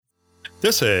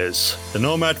This is the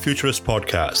Nomad Futurist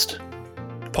Podcast,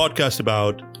 a podcast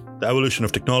about the evolution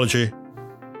of technology,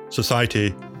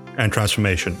 society, and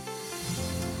transformation.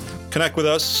 Connect with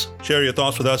us, share your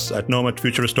thoughts with us at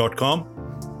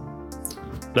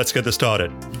nomadfuturist.com. Let's get this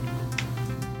started.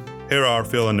 Here are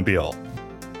Phil and Nabil.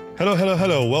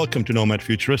 Hello. Welcome to Nomad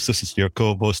Futurist. This is your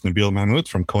co-host Nabil Mahmood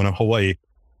from Kona, Hawaii.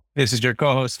 This is your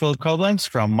co-host Phil Koblenz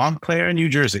from Montclair, New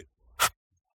Jersey.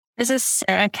 This is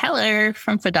Sarah Keller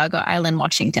from Fadago Island,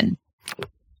 Washington.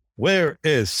 Where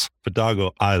is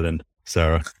Fadago Island,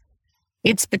 Sarah?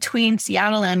 It's between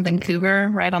Seattle and Vancouver,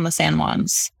 right on the San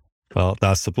Juans. Well,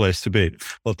 that's the place to be.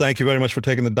 Well, thank you very much for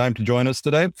taking the time to join us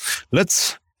today.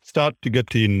 Let's start to get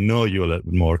to know you a little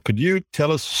bit more. Could you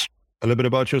tell us a little bit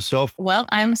about yourself? Well,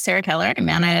 I'm Sarah Keller. I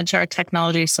manage our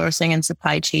technology sourcing and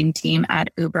supply chain team at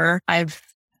Uber. I've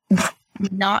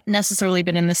not necessarily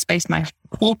been in this space my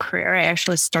whole career. I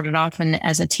actually started off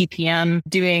as a TPM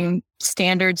doing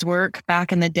standards work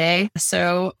back in the day.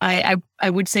 So I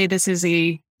would say it's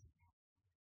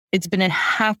been a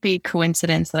happy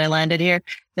coincidence that I landed here,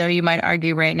 though you might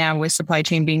argue right now with supply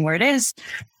chain being where it is.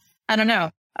 I don't know.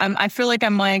 I feel like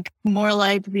I'm more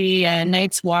like the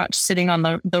Night's Watch sitting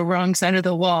on the wrong side of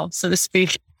the wall, so to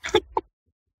speak.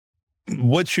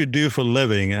 What you do for a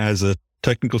living as a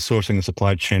technical sourcing and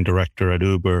supply chain director at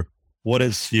Uber, what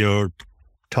is your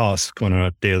task on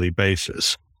a daily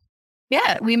basis?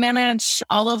 Yeah, we manage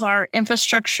all of our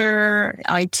infrastructure,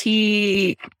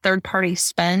 IT, third-party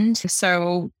spend.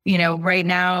 So, right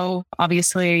now,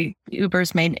 obviously,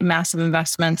 Uber's made massive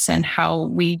investments in how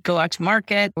we go out to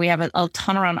market. We have a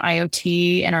ton around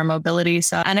IoT and our mobility.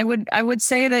 So, and I would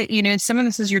say that, some of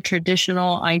this is your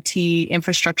traditional IT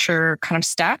infrastructure kind of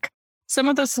stack. Some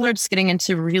of those are just getting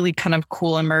into really kind of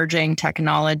cool emerging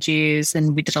technologies.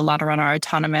 And we did a lot around our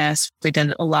autonomous. We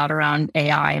did a lot around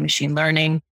AI and machine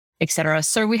learning, et cetera.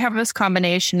 So we have this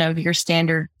combination of your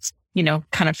standard,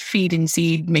 kind of feed and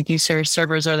seed, making sure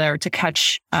servers are there to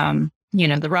catch,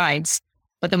 the rides.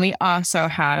 But then we also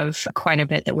have quite a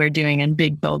bit that we're doing in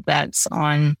big build bets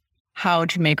on how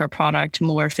to make our product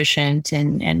more efficient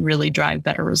and really drive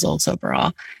better results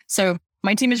overall. So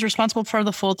my team is responsible for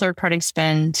the full third-party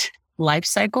spend life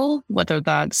cycle, whether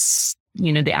that's,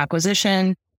 the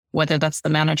acquisition, whether that's the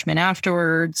management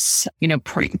afterwards,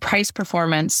 price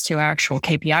performance to actual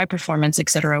KPI performance, et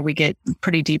cetera. We get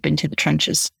pretty deep into the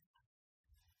trenches.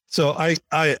 So I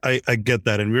get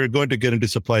that. And we're going to get into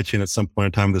supply chain at some point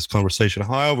in time in this conversation.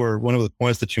 However, one of the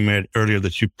points that you made earlier,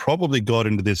 that you probably got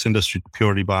into this industry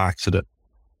purely by accident.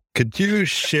 Could you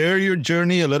share your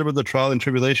journey, a little bit of the trial and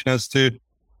tribulation as to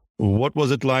what was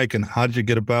it like and how did you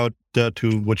get about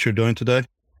to what you're doing today?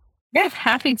 Yeah,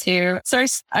 happy to. So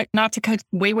not to cut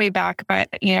way back, but,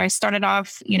 I started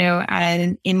off,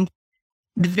 in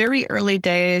the very early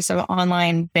days of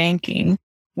online banking,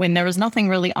 when there was nothing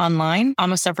really online.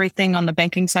 Almost everything on the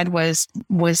banking side was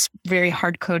very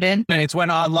hard coded. And it's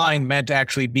when online meant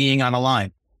actually being on a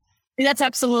line. That's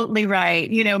absolutely right.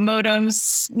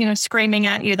 Modems, screaming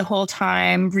at you the whole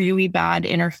time, really bad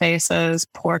interfaces,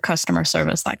 poor customer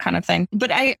service, that kind of thing.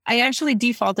 But I actually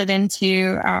defaulted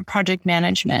into project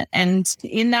management. And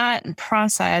in that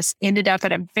process, ended up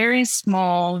at a very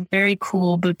small, very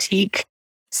cool boutique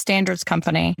standards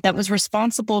company that was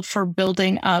responsible for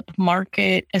building up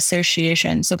market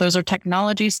associations. So those are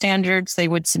technology standards. They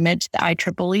would submit to the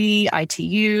IEEE,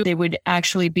 ITU. They would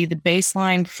actually be the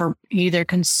baseline for either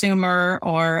consumer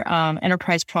or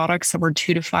enterprise products that were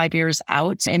 2 to 5 years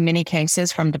out in many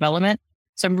cases from development.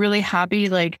 So I'm really happy,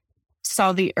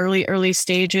 saw the early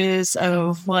stages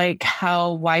of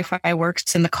how Wi-Fi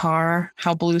works in the car,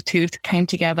 how Bluetooth came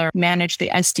together, managed the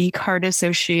SD card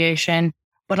association.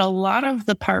 But a lot of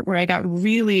the part where I got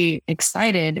really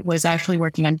excited was actually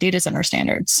working on data center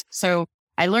standards. So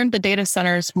I learned the data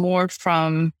centers more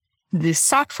from the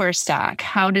software stack,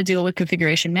 how to deal with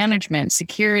configuration management,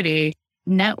 security,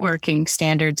 networking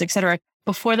standards, et cetera,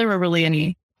 before there were really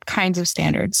any kinds of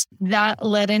standards. That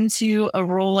led into a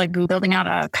role like building out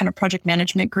a kind of project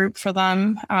management group for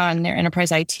them on their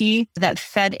enterprise IT that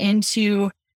fed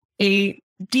into a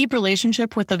deep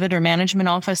relationship with the vendor management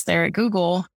office there at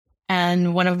Google.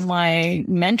 And one of my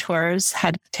mentors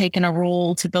had taken a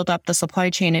role to build up the supply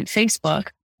chain at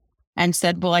Facebook and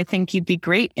said, well, I think you'd be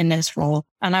great in this role.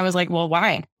 And I was like, well,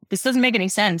 why? This doesn't make any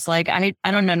sense. I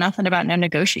don't know nothing about no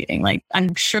negotiating.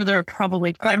 I'm sure there are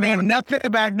probably... I know nothing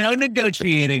about no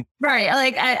negotiating.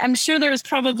 Right. I'm sure there's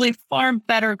probably far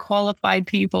better qualified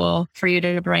people for you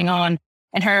to bring on.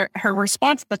 And her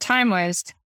response at the time was,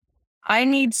 I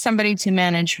need somebody to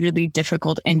manage really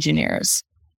difficult engineers.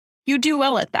 You do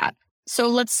well at that. So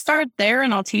let's start there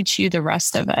and I'll teach you the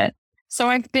rest of it. So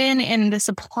I've been in the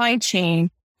supply chain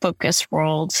focused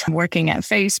world, working at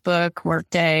Facebook,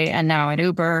 Workday, and now at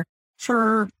Uber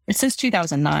since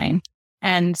 2009.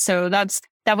 And so that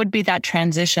would be that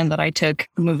transition that I took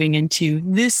moving into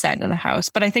this side of the house.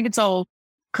 But I think it's all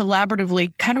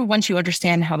collaboratively, kind of once you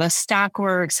understand how the stack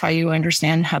works, how you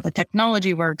understand how the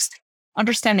technology works,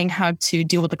 understanding how to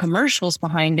deal with the commercials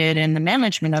behind it and the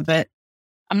management of it.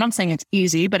 I'm not saying it's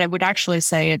easy, but I would actually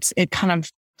say it kind of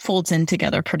folds in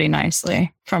together pretty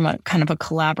nicely from a kind of a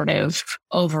collaborative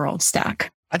overall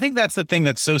stack. I think that's the thing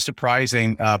that's so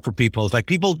surprising for people. It's like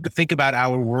people think about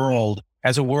our world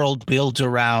as a world built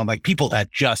around like people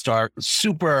that just are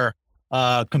super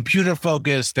computer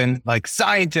focused and like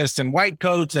scientists and white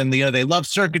coats and they love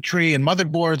circuitry and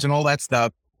motherboards and all that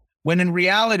stuff. When in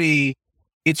reality,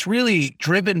 it's really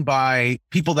driven by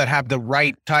people that have the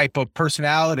right type of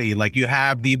personality. Like you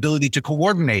have the ability to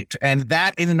coordinate, and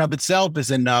that in and of itself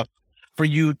is enough for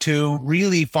you to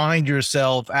really find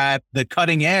yourself at the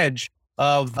cutting edge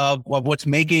of what's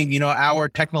making, our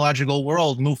technological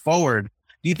world move forward.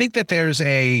 Do you think that there's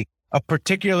a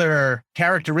particular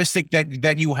characteristic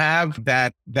that you have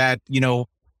that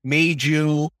made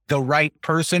you the right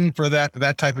person for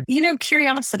that type of?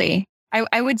 Curiosity.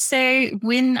 I would say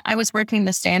when I was working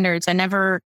the standards, I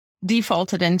never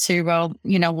defaulted into,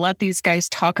 let these guys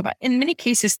talk about, in many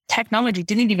cases, technology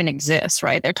didn't even exist,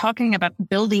 right? They're talking about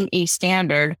building a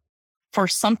standard for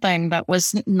something that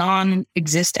was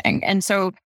non-existing. And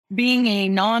so being a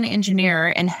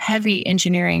non-engineer and heavy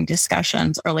engineering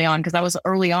discussions early on, because that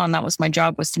was my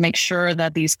job, was to make sure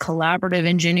that these collaborative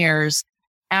engineers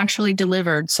actually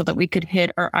delivered so that we could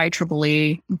hit our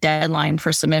IEEE deadline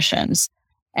for submissions.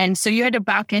 And so you had to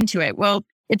back into it. Well,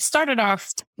 it started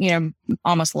off,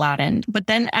 almost Latin, but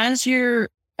then as you're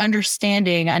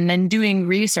understanding and then doing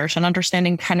research and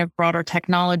understanding kind of broader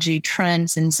technology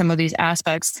trends in some of these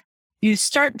aspects, you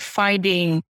start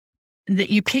finding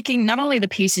that you're picking not only the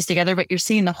pieces together, but you're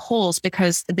seeing the holes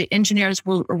because the engineers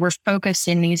were focused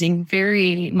in using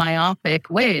very myopic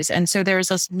ways. And so there's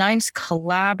this nice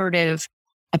collaborative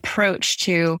approach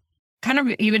to kind of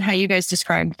even how you guys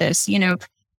described this,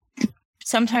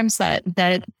 sometimes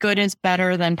that good is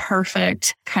better than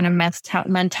perfect kind of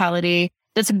mentality.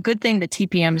 That's a good thing that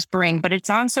TPMs bring, but it's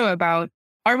also about,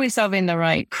 are we solving the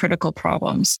right critical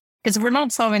problems? Because if we're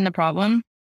not solving the problem,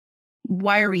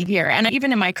 why are we here? And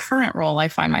even in my current role, I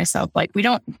find myself like, we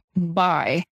don't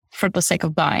buy for the sake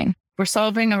of buying. We're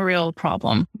solving a real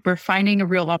problem. We're finding a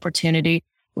real opportunity.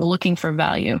 We're looking for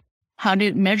value. How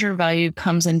to measure value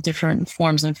comes in different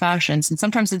forms and fashions. And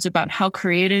sometimes it's about not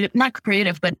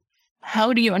creative, but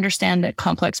how do you understand that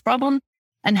complex problem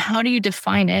and how do you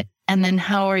define it? And then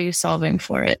how are you solving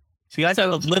for it? See, I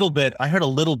heard a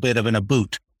little bit of an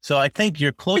aboot. So I think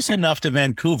you're close enough to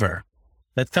Vancouver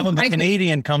that some of the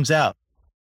Canadian comes out.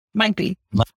 Might be.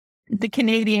 The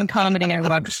Canadian comedy I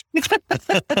love.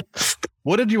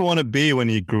 What did you want to be when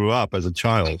you grew up as a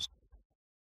child?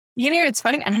 It's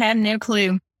funny. I had no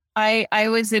clue. I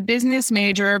was a business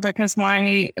major because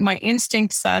my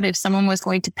instinct said if someone was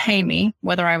going to pay me,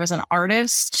 whether I was an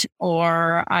artist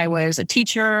or I was a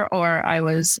teacher or I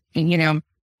was,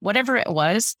 whatever it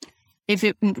was, if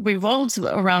it revolved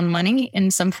around money in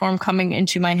some form coming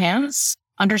into my hands,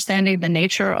 understanding the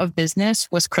nature of business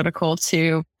was critical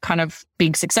to kind of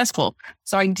being successful.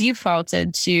 So I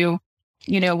defaulted to,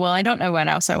 I don't know what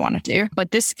else I want to do, but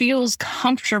this feels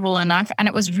comfortable enough. And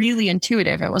it was really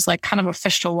intuitive. It was like kind of a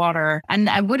fish to water. And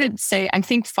I wouldn't say, I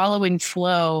think following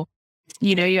flow,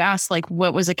 you asked like,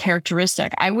 what was a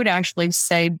characteristic? I would actually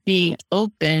say be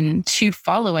open to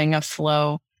following a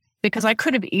flow because I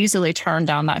could have easily turned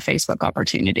down that Facebook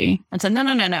opportunity and said, no.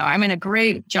 I'm in a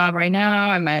great job right now.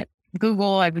 I'm at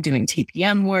Google. I've been doing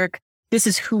TPM work. This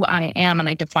is who I am. And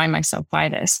I define myself by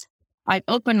this. I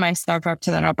opened myself up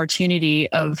to that opportunity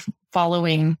of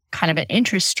following kind of an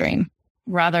interest stream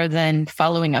rather than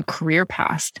following a career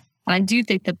path. And I do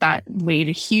think that made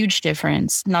a huge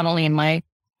difference, not only in my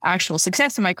actual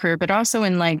success in my career, but also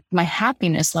in like my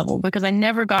happiness level, because I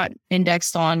never got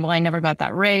indexed on, I never got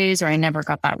that raise or I never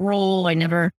got that role.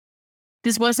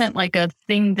 This wasn't like a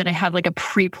thing that I had like a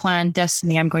pre-planned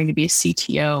destiny. I'm going to be a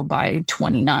CTO by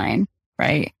 29,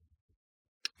 right?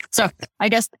 So I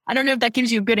guess, I don't know if that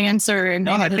gives you a good answer.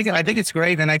 No, I think it's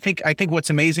great. And I think what's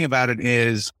amazing about it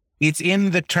is it's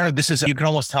in the term, you can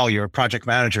almost tell you're a project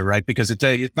manager, right? Because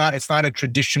it's not a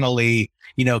traditionally,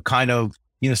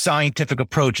 scientific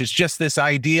approach. It's just this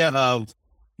idea of,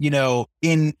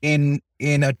 in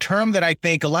a term that I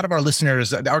think a lot of our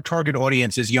listeners, our target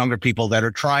audience is younger people that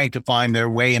are trying to find their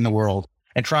way in the world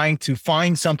and trying to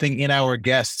find something in our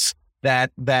guests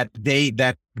that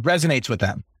resonates with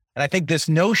them. And I think this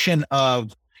notion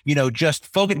of, just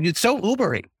focus, it's so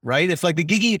Ubery, right? It's like the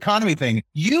gig economy thing.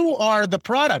 You are the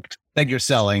product that you're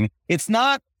selling.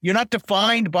 You're not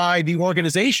defined by the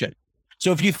organization.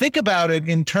 So if you think about it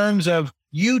in terms of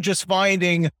you just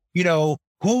finding,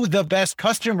 who the best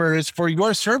customer is for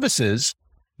your services,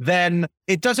 then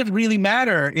it doesn't really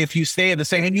matter if you stay in the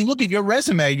same. And you look at your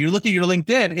resume, you look at your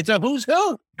LinkedIn, it's a who's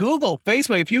who. Google,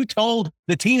 Facebook. If you told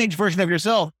the teenage version of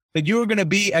yourself that you were going to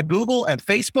be at Google and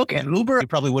Facebook and Uber, you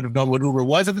probably wouldn't have known what Uber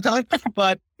was at the time.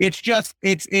 But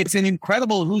it's an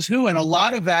incredible who's who. And a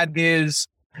lot of that is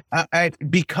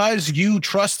because you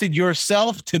trusted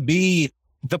yourself to be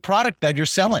the product that you're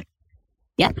selling.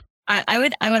 Yeah. I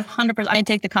would 100%, I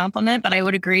take the compliment, but I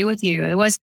would agree with you.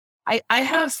 I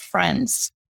have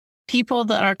friends, people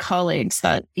that are colleagues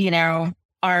that,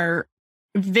 are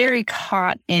very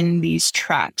caught in these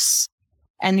traps,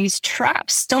 and these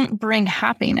traps don't bring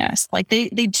happiness. Like they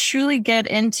truly get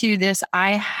into this.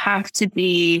 I have to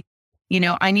be,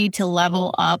 I need to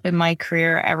level up in my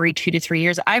career every 2 to 3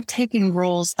 years. I've taken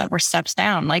roles that were steps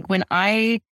down. Like when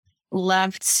I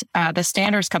left the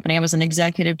Standards company, I was an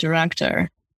executive director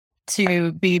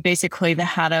to be basically the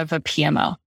head of a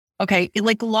PMO. Okay.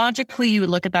 Like logically you would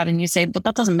look at that and you say, but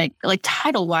that doesn't make, like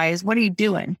title wise, what are you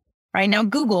doing? Right now,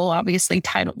 Google, obviously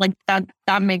title like that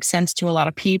makes sense to a lot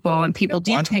of people, and people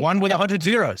do one with 100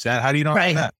 zeros. How do you know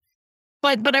that?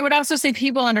 But I would also say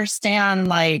people understand,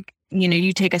 like,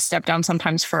 you take a step down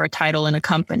sometimes for a title in a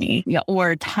company,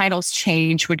 or titles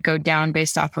change would go down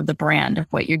based off of the brand of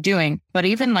what you're doing. But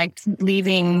even like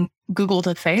leaving Google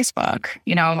to Facebook,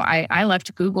 I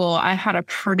left Google. I had a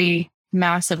pretty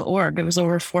massive org. It was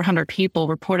over 400 people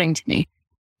reporting to me.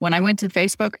 When I went to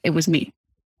Facebook, it was me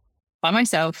by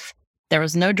myself. There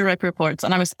was no direct reports.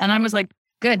 And I was like,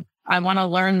 good. I want to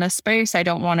learn this space. I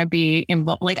don't want to be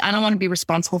involved. Like, I don't want to be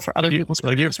responsible for other people's.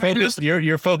 Like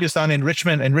you're focused on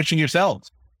enriching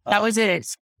yourselves. That was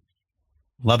it.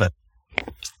 Love it.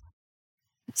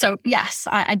 So yes,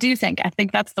 I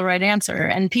think that's the right answer.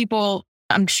 And people,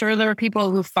 I'm sure there are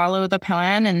people who follow the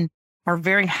plan and are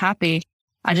very happy.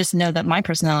 I just know that my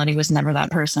personality was never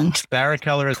that person. Sarah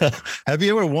Keller. Have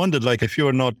you ever wondered, like, if you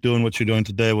were not doing what you're doing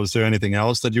today, was there anything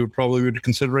else that you would probably be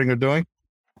considering or doing?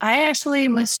 I actually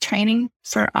was training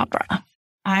for opera.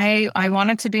 I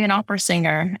wanted to be an opera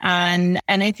singer. And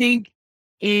I think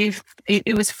if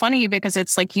it was funny because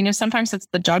it's like, sometimes it's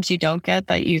the jobs you don't get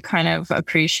that you kind of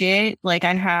appreciate. Like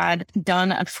I had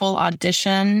done a full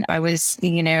audition. I was,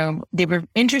 they were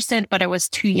interested, but I was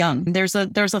too young. There's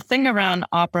a thing around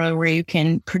opera where you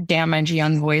can damage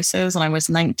young voices. And I was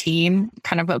 19,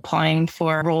 kind of applying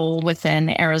for a role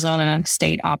within Arizona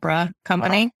State Opera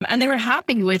Company. And they were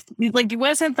happy with, like, it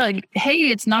wasn't like, hey,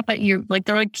 it's not that you're like,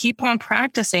 they're like, keep on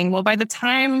practicing. Well, by the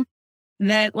time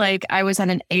that like I was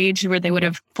at an age where they would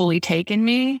have fully taken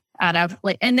me out of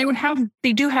like, and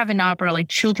they do have in opera like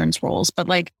children's roles, but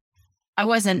like I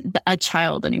wasn't a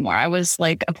child anymore. I was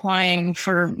like applying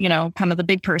for, kind of the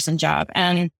big person job.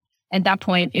 And at that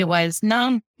point it was,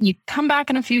 no, you come back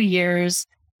in a few years.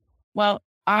 Well,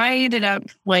 I ended up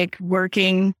like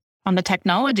working on the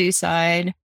technology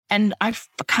side, and I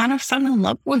kind of fell in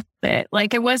love with it.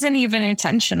 Like it wasn't even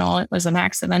intentional. It was an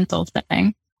accidental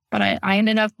thing. But I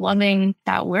ended up loving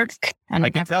that work. And I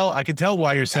can tell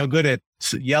why you're so good at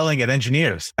yelling at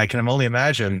engineers. I can only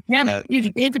imagine. Yeah,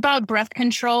 it's about breath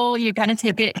control. You kind of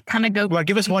take it, kind of go. Well,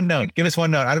 give us one note. I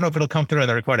don't know if it'll come through in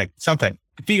the recording. Something.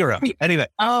 Figaro. Anything.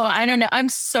 Oh, I don't know. I'm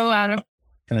so out of.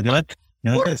 Can I do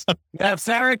it? Yeah,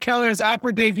 Sarah Keller's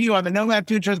opera debut on the Nomad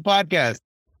Futures podcast.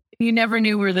 You never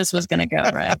knew where this was going to go,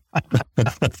 right?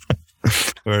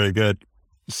 Very good.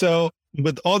 So,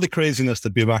 with all the craziness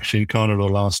that we've actually encountered over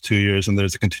the last 2 years, and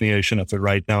there's a continuation of it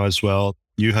right now as well,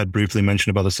 you had briefly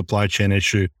mentioned about the supply chain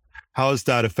issue. How is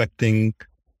that affecting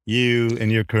you in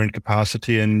your current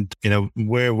capacity? And,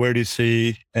 where do you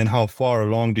see and how far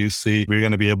along do you see we're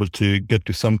going to be able to get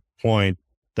to some point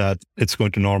that it's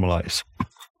going to normalize?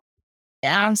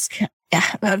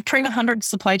 Bring 100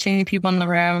 supply chain people in the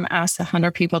room, ask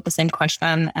 100 people the same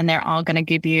question, and they're all going to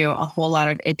give you a whole lot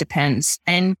of, it depends.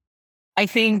 And I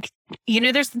think,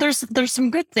 there's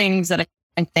some good things that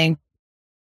I think, to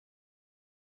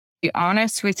be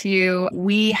honest with you,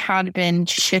 we had been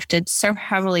shifted so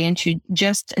heavily into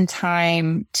just in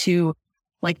time to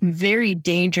like very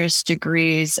dangerous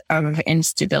degrees of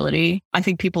instability. I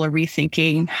think people are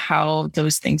rethinking how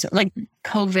those things, like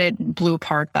COVID blew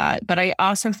apart that. But I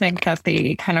also think that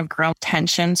the kind of growing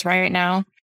tensions right now,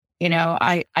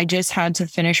 I just had to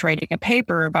finish writing a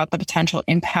paper about the potential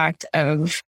impact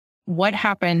of what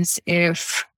happens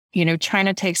if,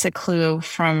 China takes a clue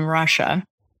from Russia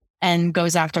and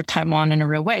goes after Taiwan in a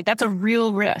real way. That's a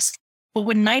real risk. But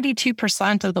when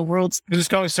 92% of the world's This is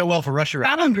going so well for Russia,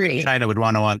 boundary, China would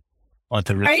want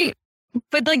to right?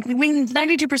 But like when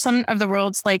 92% of the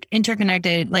world's like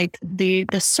interconnected, like the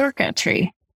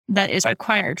circuitry that is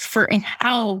required for in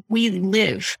how we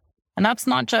live, and that's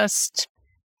not just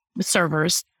the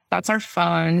servers, that's our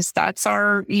phones, that's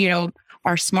our,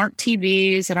 our smart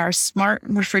TVs and our smart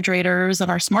refrigerators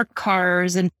and our smart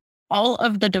cars, and all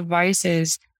of the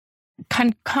devices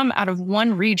can come out of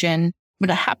one region, but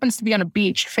it happens to be on a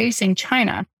beach facing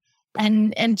China.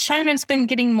 And China's been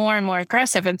getting more and more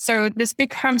aggressive. And so this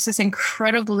becomes this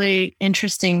incredibly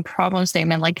interesting problem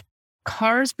statement, like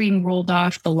cars being rolled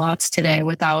off the lots today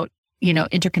without,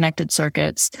 interconnected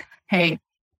circuits. Hey,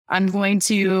 I'm going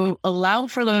to allow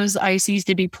for those ICs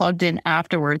to be plugged in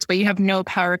afterwards, but you have no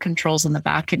power controls in the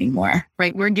back anymore,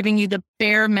 right? We're giving you the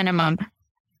bare minimum.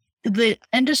 The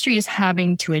industry is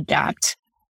having to adapt.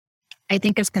 I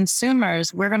think as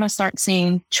consumers, we're going to start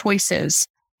seeing choices.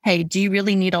 Hey, do you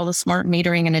really need all the smart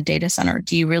metering in a data center?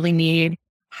 Do you really need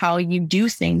how you do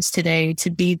things today to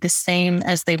be the same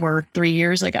as they were 3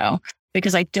 years ago?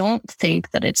 Because I don't think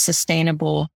that it's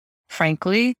sustainable,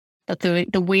 frankly, that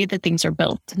the way that things are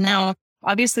built. Now,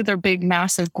 obviously, there are big,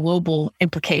 massive global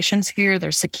implications here.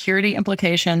 There's security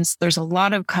implications. There's a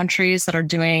lot of countries that are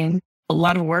doing a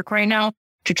lot of work right now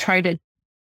to try to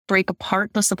break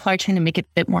apart the supply chain and make it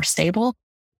a bit more stable.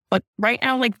 But right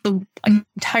now, like the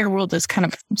entire world is kind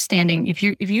of standing. If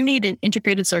you need an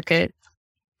integrated circuit,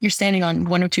 you're standing on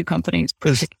one or two companies.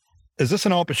 Is this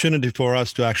an opportunity for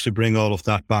us to actually bring all of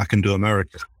that back into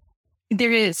America?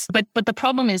 There is, but the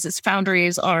problem is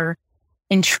foundries are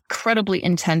incredibly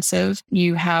intensive.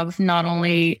 You have not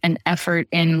only an effort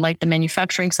in like the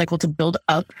manufacturing cycle to build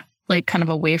up like kind of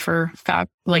a wafer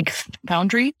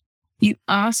foundry, you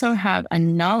also have a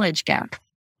knowledge gap.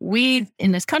 We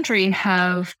in this country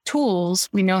have tools.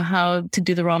 We know how to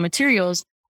do the raw materials,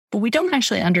 but we don't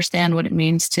actually understand what it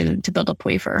means to build up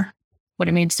wafer, what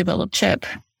it means to build up chip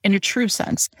in a true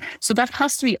sense. So that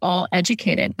has to be all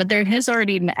educated, but there has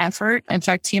already an effort. In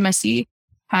fact, TSMC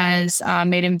has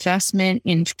made investment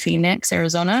in Phoenix,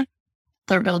 Arizona.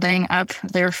 They're building up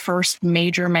their first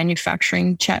major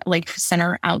manufacturing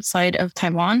center outside of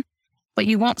Taiwan, but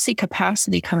you won't see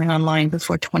capacity coming online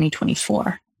before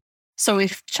 2024. So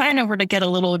if China were to get a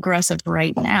little aggressive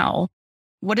right now,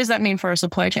 what does that mean for our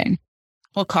supply chain?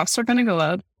 Well, costs are going to go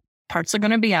up, parts are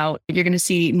going to be out. You're going to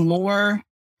see more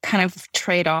kind of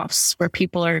trade-offs where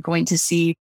people are going to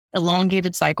see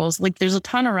elongated cycles. Like there's a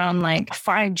ton around like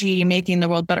 5G making the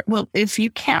world better. Well, if you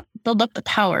can't build up the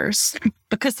towers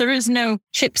because there is no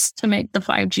chips to make the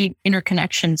 5G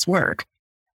interconnections work,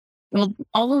 well,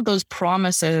 all of those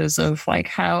promises of like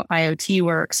how IoT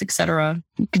works, et cetera,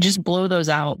 you could just blow those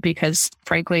out because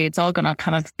frankly, it's all going to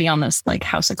kind of be on this like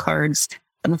house of cards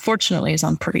that unfortunately is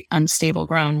on pretty unstable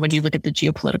ground when you look at the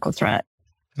geopolitical threat.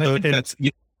 Let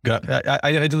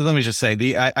me just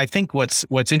say I think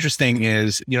what's interesting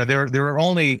is, there are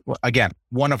only, again,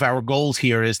 one of our goals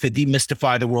here is to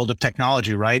demystify the world of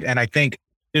technology. Right. And I think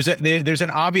there's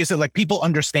an obvious, like people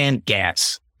understand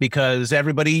gas because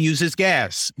everybody uses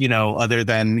gas, other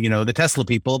than, the Tesla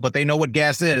people, but they know what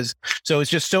gas is. So it's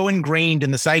just so ingrained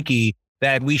in the psyche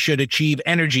that we should achieve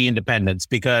energy independence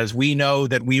because we know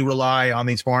that we rely on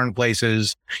these foreign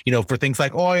places, for things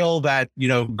like oil that,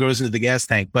 goes into the gas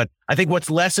tank. But I think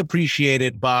what's less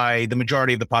appreciated by the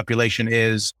majority of the population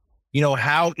is,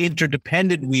 how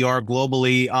interdependent we are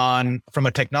globally from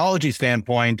a technology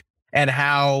standpoint and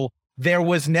how there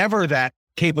was never that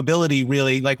capability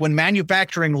really. Like when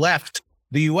manufacturing left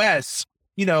the US,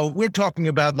 we're talking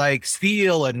about like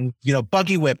steel and,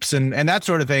 buggy whips and that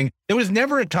sort of thing. There was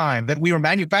never a time that we were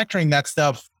manufacturing that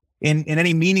stuff in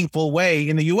any meaningful way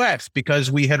in the US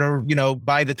because we had,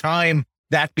 by the time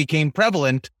that became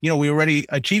prevalent, we were already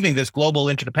achieving this global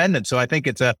interdependence. So I think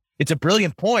it's a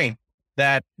brilliant point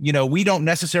that, we don't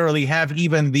necessarily have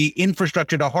even the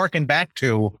infrastructure to harken back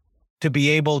to be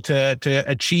able to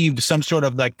achieve some sort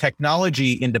of like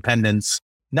technology independence,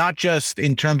 not just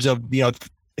in terms of,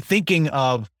 thinking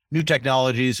of new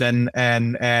technologies and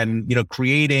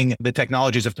creating the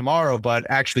technologies of tomorrow, but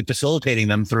actually facilitating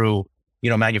them through,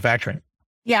 manufacturing.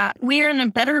 Yeah, we are in a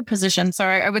better position. So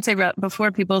I would say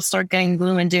before people start getting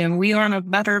gloom and doom, we are in a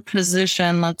better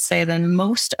position, let's say, than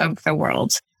most of the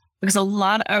world. Because a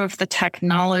lot of the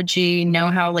technology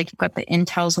know-how, like you've got the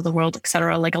Intels of the world, et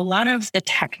cetera, like a lot of the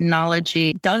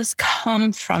technology does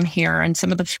come from here. And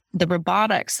some of the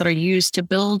robotics that are used to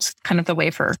build kind of the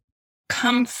wafer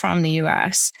come from the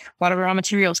US. A lot of raw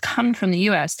materials come from the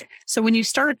US. So when you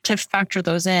start to factor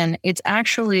those in, it's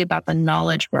actually about the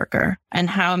knowledge worker and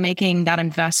how making that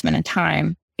investment in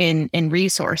time in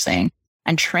resourcing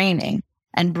and training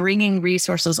and bringing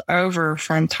resources over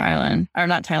from Taiwan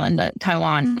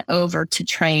over to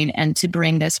train and to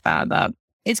bring this fab up.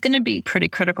 It's going to be pretty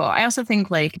critical. I also think,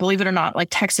 like, believe it or not, like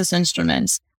Texas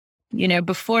Instruments,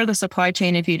 before the supply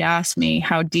chain, if you'd asked me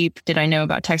how deep did I know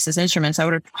about Texas Instruments, I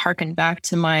would have harkened back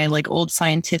to my like old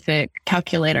scientific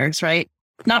calculators, right?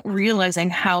 Not realizing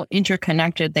how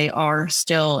interconnected they are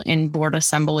still in board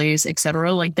assemblies, et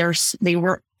cetera. Like they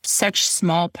were such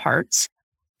small parts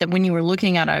that when you were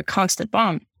looking at a cost at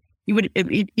BOM,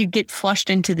 you'd get flushed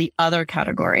into the other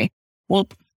category. Well,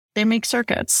 they make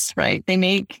circuits, right? They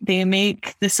make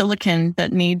the silicon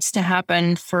that needs to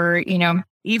happen for,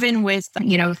 even with,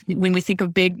 when we think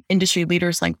of big industry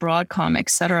leaders like Broadcom, et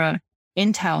cetera,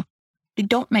 Intel, they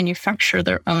don't manufacture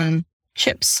their own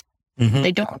chips. Mm-hmm.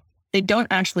 They don't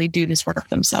actually do this work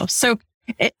themselves. So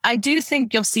I do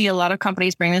think you'll see a lot of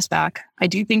companies bring this back. I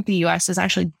do think the US is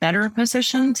actually better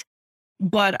positioned,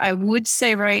 but I would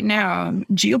say right now,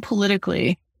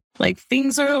 geopolitically, like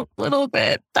things are a little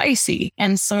bit dicey.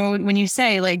 And so when you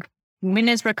say like, when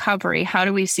is recovery? How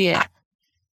do we see it?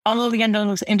 All of the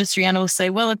industry analysts say,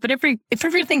 well, if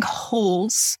everything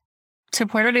holds to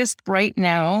where it is right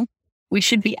now, we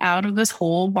should be out of this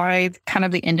hole by kind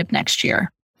of the end of next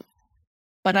year.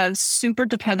 But it's super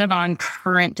dependent on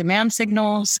current demand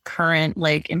signals, current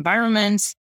like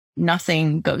environments.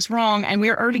 Nothing goes wrong. And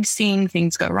we're already seeing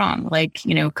things go wrong. Like,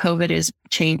 COVID is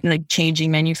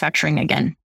changing manufacturing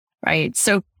again. Right.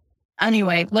 So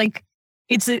anyway, like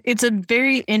it's a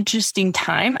very interesting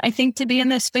time, I think, to be in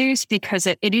this space because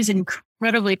it is an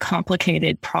incredibly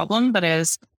complicated problem, but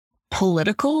as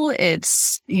political,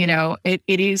 it's, it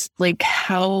is like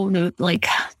how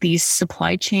these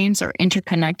supply chains are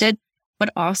interconnected, but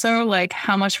also like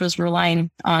how much was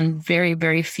relying on very,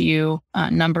 very few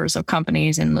numbers of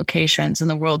companies and locations in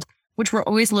the world, which were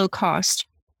always low cost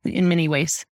in many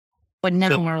ways. But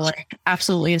now we're like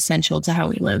absolutely essential to how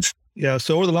we live. Yeah.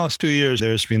 So over the last 2 years,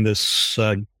 there's been this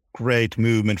great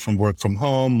movement from work from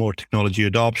home, more technology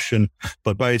adoption.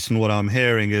 But based on what I'm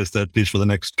hearing is that at least for the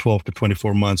next 12 to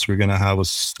 24 months, we're going to have a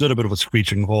little bit of a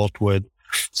screeching halt with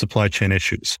supply chain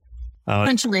issues.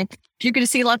 Essentially, you're going to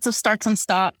see lots of starts and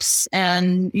stops.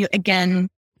 And again,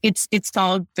 it's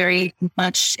all very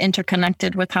much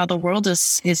interconnected with how the world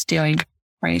is doing,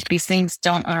 right? These things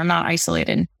are not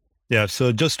isolated. Yeah.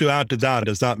 So just to add to that,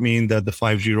 does that mean that the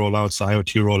 5G rollouts, the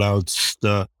IoT rollouts,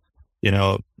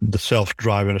 the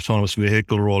self-driving autonomous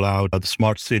vehicle rollout, the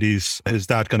smart cities, is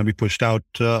that going to be pushed out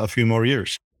a few more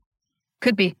years?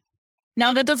 Could be.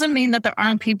 Now, that doesn't mean that there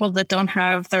aren't people that don't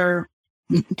have their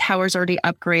towers already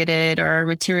upgraded or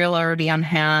material already on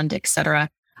hand, et cetera.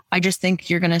 I just think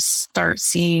you're going to start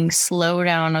seeing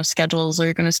slowdown of schedules, or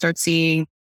you're going to start seeing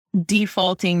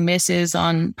defaulting misses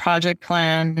on project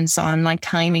plans, on like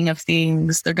timing of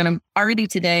things. They're going to already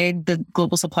today, the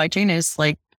global supply chain is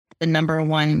like the number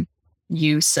one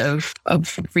use of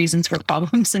reasons for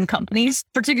problems in companies,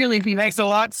 particularly if you Thanks a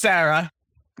lot, Sarah.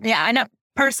 Yeah, I know.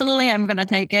 Personally, I'm going to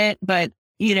take it, but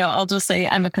I'll just say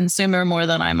I'm a consumer more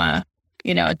than I'm a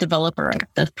developer of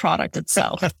the product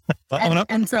itself.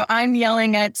 And so I'm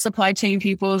yelling at supply chain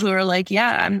people who are like,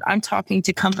 yeah, I'm talking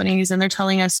to companies and they're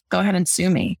telling us, go ahead and sue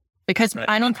me because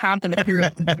I don't have the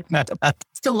material.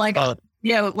 So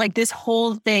like this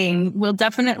whole thing will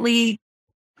definitely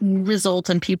result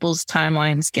in people's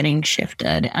timelines getting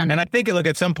shifted. And I think, look,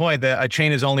 at some point, a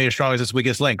chain is only as strong as its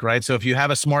weakest link, right? So if you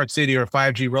have a smart city or a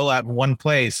 5G rollout in one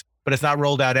place, but it's not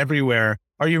rolled out everywhere,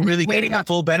 are you really getting a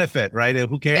full benefit, right?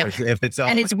 Who cares if it's...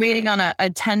 And it's waiting on a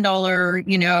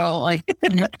 $10, like,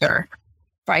 connector,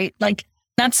 right? Like,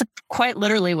 that's quite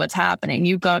literally what's happening.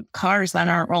 You've got cars that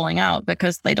aren't rolling out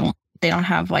because they don't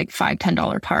have like $5,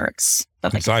 $10 parts.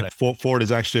 Exactly. Ford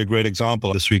is actually a great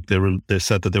example. This week, they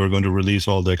said that they were going to release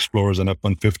all the Explorers and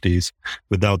F-150s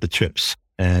without the chips,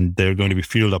 and they're going to be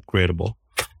field upgradable.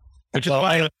 Which is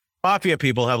why Mafia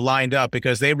people have lined up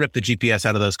because they ripped the GPS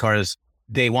out of those cars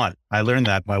day one. I learned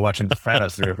that by watching The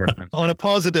Sopranos. On a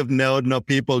positive note,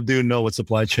 people do know what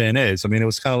supply chain is. I mean, it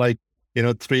was kind of like,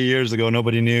 3 years ago,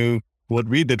 nobody knew what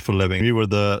we did for a living. We were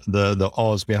the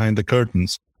Oz behind the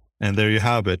curtains. And there you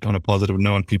have it. On a positive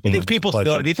note, do you think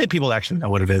people actually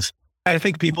know what it is? I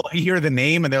think people hear the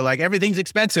name and they're like, everything's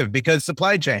expensive because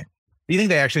supply chain. Do you think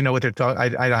they actually know what they're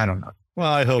talking? I don't know.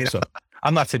 Well, I hope so.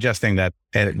 I'm not suggesting that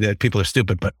people are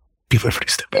stupid, but people are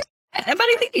pretty stupid. But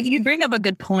I think you bring up a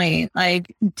good point.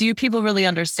 Like, do people really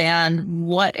understand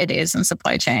what it is in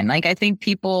supply chain? Like, I think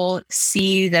people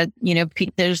see that,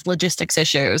 there's logistics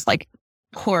issues like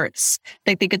ports.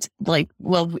 They think it's like,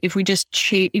 well, if we just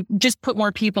put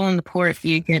more people in the port,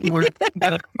 you get more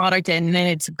product in and then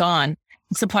it's gone.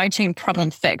 Supply chain problem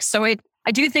fixed. So I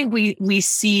do think we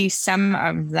see some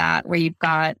of that where you've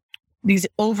got these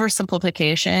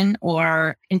oversimplification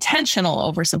or intentional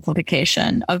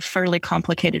oversimplification of fairly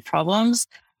complicated problems.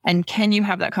 And can you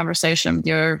have that conversation with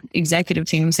your executive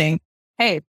team saying,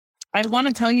 hey, I want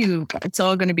to tell you it's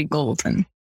all going to be golden,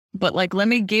 but like, let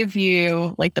me give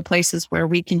you like the places where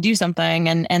we can do something.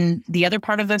 And the other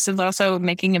part of this is also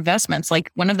making investments.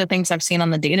 Like one of the things I've seen on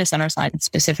the data center side,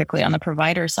 specifically on the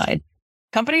provider side,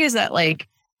 companies that like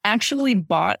actually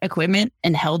bought equipment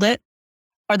and held it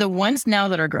are the ones now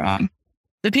that are growing.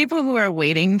 The people who are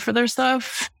waiting for their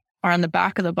stuff are on the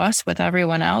back of the bus with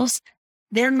everyone else.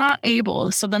 They're not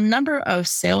able. So the number of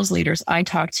sales leaders I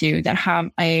talk to that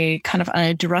have a kind of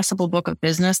an addressable book of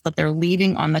business that they're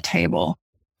leaving on the table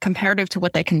comparative to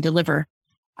what they can deliver,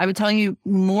 I would tell you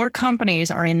more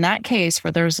companies are in that case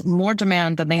where there's more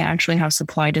demand than they actually have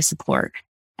supply to support.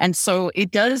 And so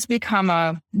it does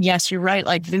become yes, you're right.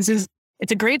 Like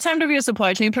it's a great time to be a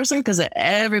supply chain person because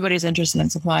everybody's interested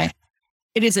in supply.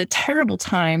 It is a terrible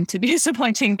time to be a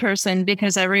supply chain person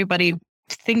because everybody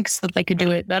thinks that they could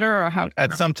do it better or how.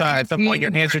 At some point,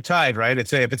 your hands are tied, right?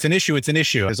 If it's an issue, it's an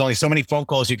issue. There's only so many phone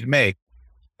calls you can make.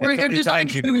 Or just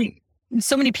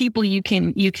so many people you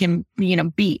can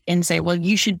beat and say, well,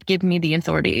 you should give me the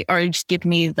authority or just give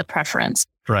me the preference.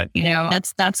 Right.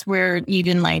 That's where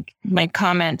even like my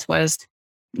comment was,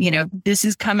 this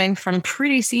is coming from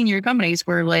pretty senior companies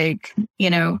where like,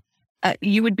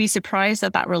 you would be surprised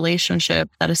at that relationship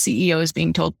that a CEO is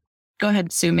being told, go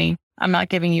ahead, sue me. I'm not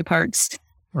giving you parts.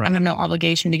 Right. I have no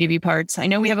obligation to give you parts. I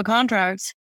know we have a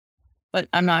contract, but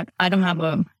I don't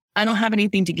have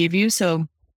anything to give you. So,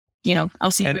 I'll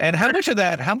see. And how much of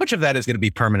that is going to be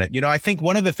permanent? I think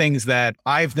one of the things that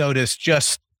I've noticed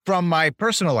just from my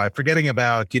personal life, forgetting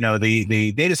about,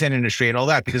 the data center industry and all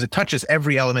that, because it touches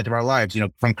every element of our lives,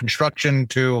 from construction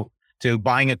to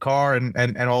buying a car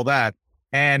and all that.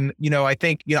 And, I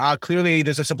think, clearly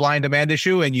there's a supply and demand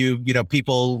issue and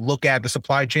people look at the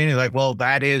supply chain and like, well,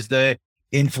 that is the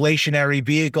inflationary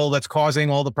vehicle that's causing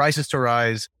all the prices to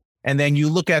rise. And then you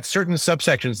look at certain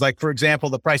subsections, like, for example,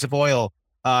 the price of oil,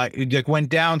 it went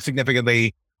down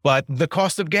significantly, but the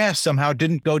cost of gas somehow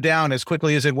didn't go down as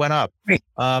quickly as it went up.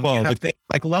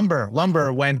 Like lumber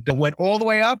went all the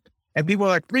way up and people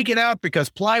were like freaking out because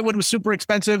plywood was super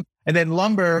expensive. And then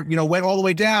lumber, went all the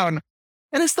way down.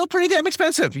 And it's still pretty damn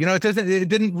expensive. It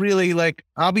didn't really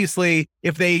obviously,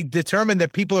 if they determine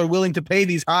that people are willing to pay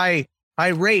these high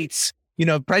rates,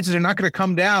 prices are not going to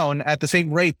come down at the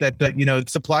same rate that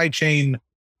supply chain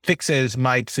fixes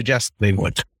might suggest they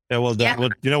would. Yeah, well,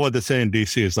 what they say in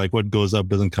DC is like what goes up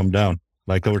doesn't come down,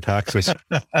 like over taxes.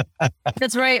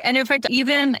 That's right. And in fact,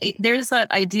 even there's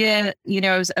that idea,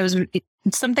 I was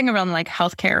something around like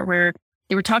healthcare where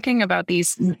they were talking about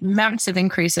these massive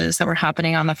increases that were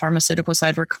happening on the pharmaceutical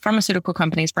side, where pharmaceutical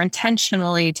companies were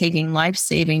intentionally taking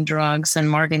life-saving drugs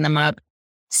and marking them up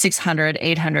 600,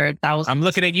 800,000. I'm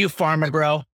looking at you, pharma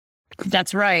bro.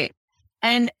 That's right.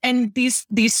 And these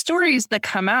stories that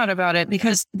come out about it,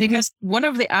 because one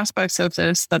of the aspects of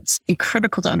this that's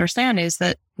critical to understand is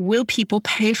that will people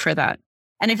pay for that?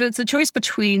 And if it's a choice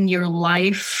between your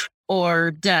life or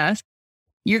death,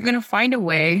 you're going to find a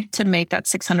way to make that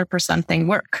 600% thing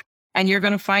work. And you're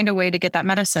going to find a way to get that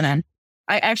medicine in.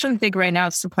 I actually think right now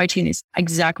supply chain is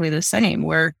exactly the same,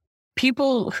 where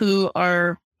people who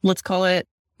are, let's call it,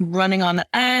 running on the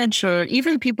edge, or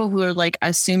even people who are like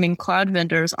assuming cloud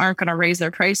vendors aren't going to raise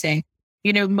their pricing.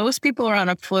 Most people are on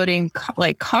a floating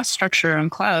cost structure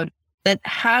on cloud that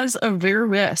has a real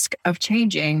risk of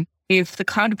changing if the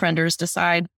cloud vendors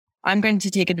decide, I'm going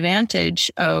to take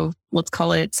advantage of, let's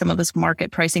call it, some of this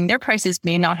market pricing. Their prices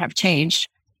may not have changed,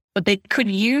 but they could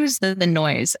use the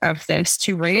noise of this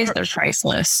to raise their price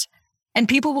list. And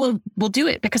people will do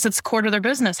it because it's core to their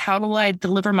business. How do I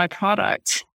deliver my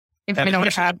product if I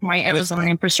don't have my Amazon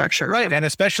infrastructure? Right. And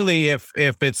especially if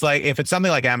it's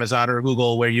something like Amazon or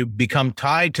Google where you become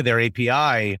tied to their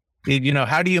API,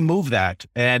 how do you move that?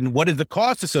 And what is the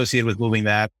cost associated with moving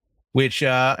that? Which,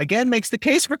 again, makes the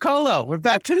case for colo. We're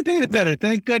back to the data center.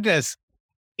 Thank goodness.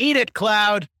 Eat it,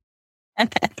 cloud.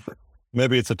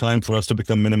 Maybe it's a time for us to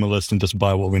become minimalist and just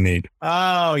buy what we need.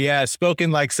 Oh, yeah. Spoken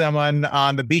like someone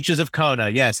on the beaches of Kona.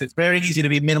 Yes, it's very easy to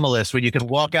be minimalist when you can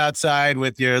walk outside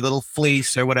with your little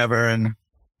fleece or whatever and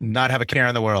not have a care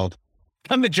in the world.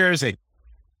 Come to Jersey.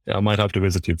 I might have to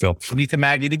visit you, Phil. You need to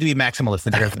be maximalist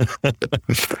in here.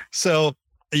 So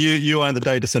you are in the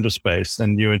data center space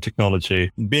and you're in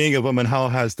technology. Being a woman, how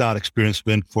has that experience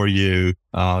been for you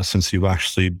since you've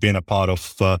actually been a part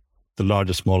of the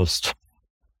largest, smallest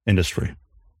industry?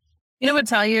 I would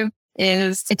tell you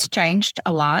is it's changed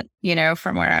a lot,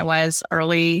 from where I was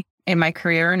early in my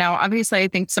career. Now, obviously, I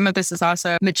think some of this is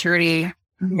also maturity,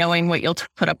 knowing what you'll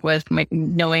put up with,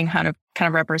 knowing how to kind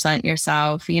of represent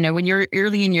yourself. When you're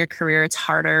early in your career, it's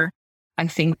harder, I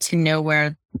think, to know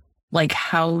where,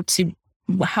 how to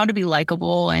be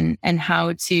likable and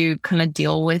how to kind of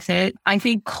deal with it. I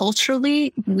think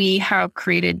culturally, we have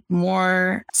created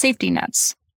more safety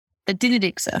nets that didn't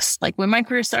exist. Like when my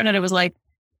career started, it was like,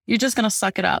 you're just going to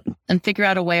suck it up and figure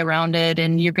out a way around it.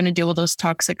 And you're going to deal with those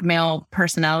toxic male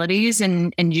personalities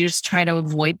and you just try to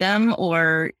avoid them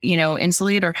or,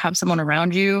 insulate or have someone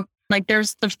around you. Like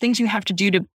there's things you have to do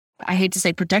to, I hate to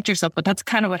say protect yourself, but that's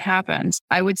kind of what happens.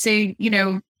 I would say,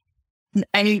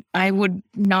 I would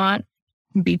not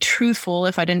be truthful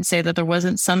if I didn't say that there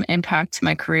wasn't some impact to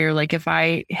my career. Like if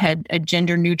I had a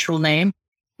gender neutral name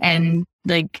and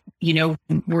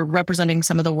we're representing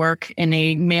some of the work in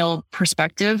a male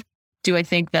perspective, do I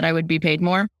think that I would be paid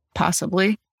more?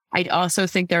 Possibly. I also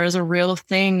think there is a real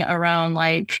thing around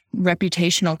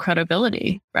reputational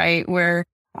credibility, right? Where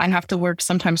I have to work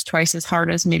sometimes twice as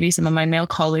hard as maybe some of my male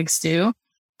colleagues do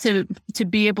to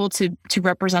be able to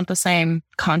represent the same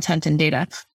content and data.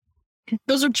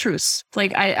 Those are truths.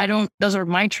 Those are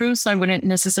my truths. I wouldn't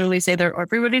necessarily say they're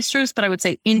everybody's truths, but I would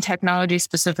say in technology,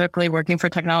 specifically working for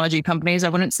technology companies, I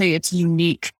wouldn't say it's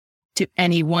unique to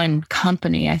any one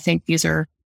company. I think these are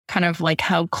kind of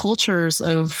how cultures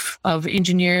of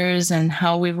engineers and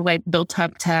how we've built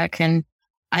up tech. And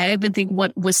I even think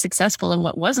what was successful and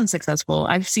what wasn't successful.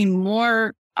 I've seen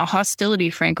more a hostility,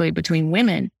 frankly, between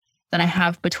women than I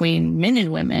have between men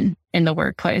and women in the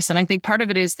workplace. And I think part of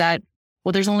it is that,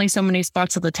 well, there's only so many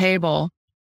spots at the table.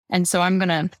 And so I'm going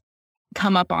to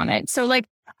come up on it. So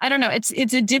I don't know, it's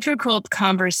a difficult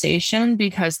conversation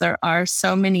because there are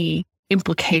so many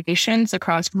implications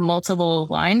across multiple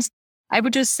lines. I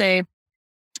would just say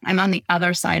I'm on the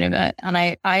other side of it. And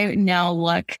I now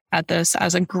look at this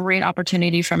as a great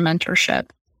opportunity for mentorship.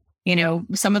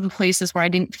 Some of the places where I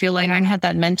didn't feel like I had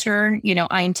that mentor,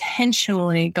 I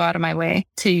intentionally go out of my way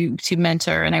to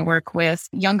mentor. And I work with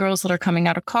young girls that are coming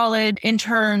out of college,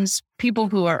 interns, people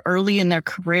who are early in their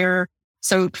career.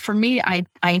 So for me, I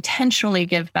intentionally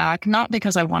give back, not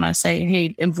because I want to say,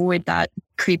 hey, avoid that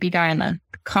creepy guy in the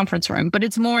conference room, but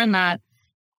it's more in that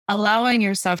allowing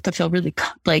yourself to feel really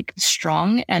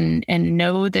strong and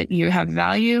know that you have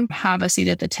value, have a seat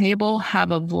at the table,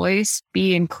 have a voice,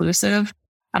 be inclusive.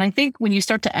 And I think when you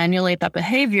start to emulate that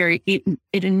behavior, it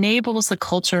enables the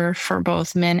culture for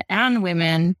both men and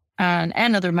women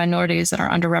and other minorities that are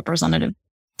underrepresented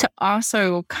to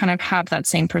also kind of have that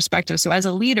same perspective. So as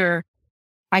a leader,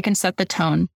 I can set the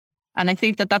tone. And I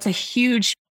think that that's a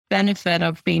huge benefit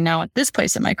of being now at this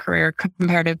place in my career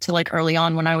comparative to early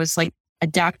on when I was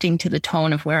adapting to the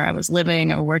tone of where I was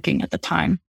living or working at the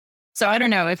time. So I don't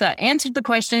know if that answered the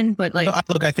question, but look,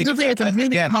 I think it's a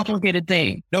really complicated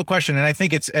thing. No question. And I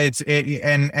think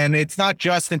it's not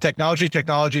just in technology.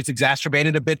 Technology is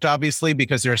exacerbated a bit, obviously,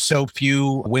 because there are so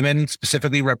few women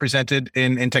specifically represented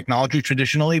in technology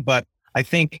traditionally. But I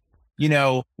think,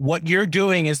 what you're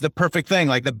doing is the perfect thing.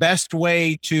 The best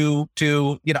way to,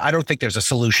 I don't think there's a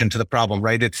solution to the problem,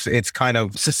 right? It's kind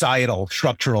of societal,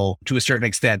 structural to a certain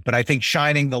extent. But I think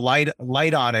shining the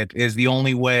light on it is the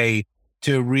only way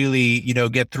to really,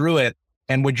 get through it.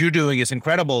 And what you're doing is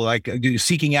incredible,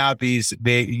 seeking out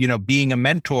being a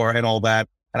mentor and all that.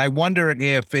 And I wonder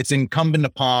if it's incumbent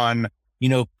upon,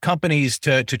 companies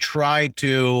to try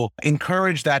to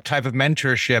encourage that type of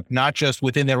mentorship, not just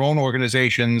within their own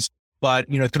organizations, but,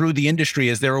 through the industry.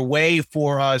 Is there a way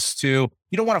for us to,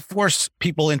 you don't want to force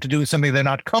people into doing something they're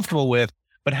not comfortable with,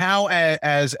 but how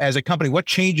as a company, what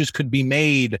changes could be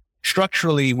made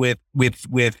structurally with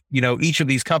each of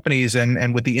these companies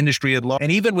and with the industry at large,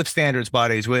 and even with standards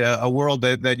bodies, with a world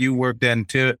that you worked in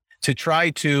to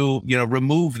try to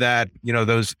remove that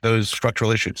those structural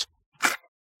issues?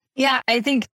 Yeah, I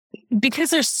think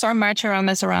because there's so much around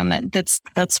that's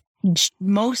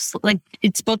most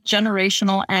it's both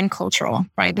generational and cultural,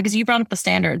 right? Because you brought up the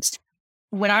standards.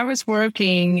 When I was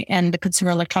working in the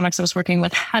consumer electronics, I was working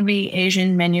with heavy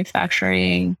Asian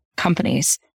manufacturing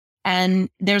companies. And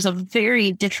there's a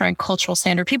very different cultural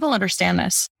standard. People understand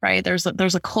this, right? There's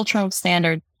a cultural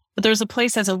standard, but there's a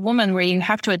place as a woman where you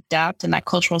have to adapt in that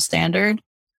cultural standard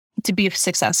to be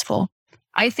successful.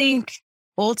 I think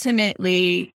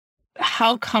ultimately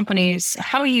how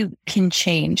you can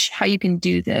change, how you can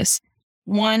do this.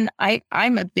 One,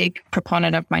 I'm a big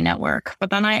proponent of my network, but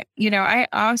then I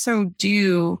also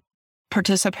do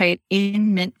participate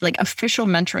in like official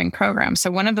mentoring programs.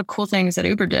 So one of the cool things that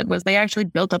Uber did was they actually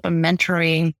built up a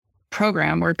mentoring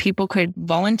program where people could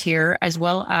volunteer as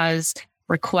well as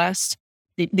request.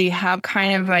 They have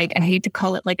kind of like, I hate to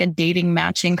call it like a dating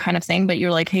matching kind of thing, but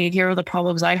you're like, hey, here are the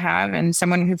problems I have, and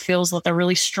someone who feels that they're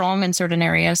really strong in certain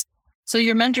areas. So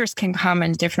your mentors can come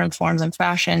in different forms and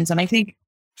fashions. And I think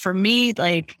for me,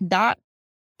 like that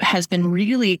has been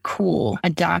really cool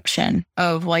adoption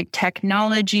of like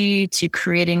technology to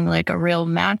creating like a real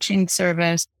matching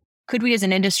service. Could we as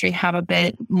an industry have a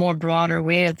bit more broader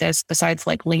way of this besides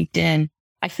like LinkedIn?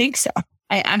 I think so.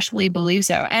 I actually believe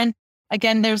so. And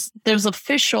again, there's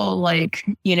official, like,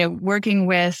 working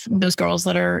with those girls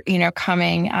that are,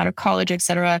 coming out of college, et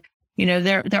cetera.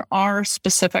 There are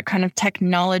specific kind of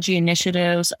technology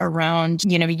initiatives around,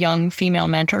 young female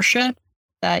mentorship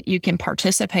that you can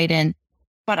participate in.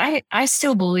 But I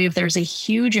still believe there's a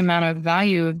huge amount of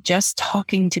value of just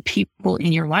talking to people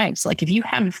in your lives. Like if you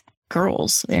have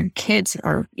girls and kids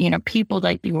or, people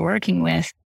that you're working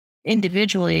with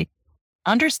individually,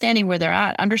 understanding where they're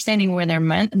at, understanding where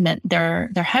their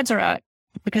heads are at,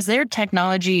 because their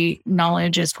technology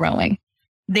knowledge is growing.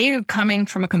 They're coming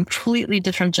from a completely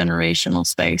different generational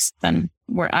space than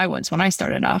where I was when I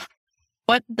started off.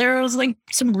 But there was like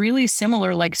some really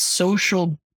similar like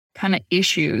social kind of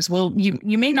issues. Well,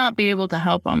 you may not be able to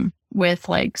help them with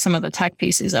like some of the tech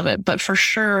pieces of it, but for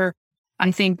sure,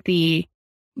 I think the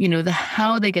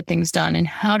how they get things done and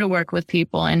how to work with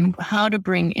people and how to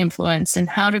bring influence and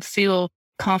how to feel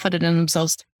confident in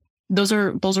themselves. Those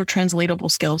are translatable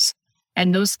skills.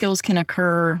 And those skills can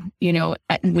occur,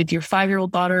 with your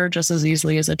 5-year-old daughter just as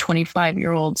easily as a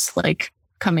 25-year-old's like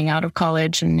coming out of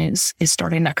college and is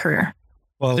starting that career.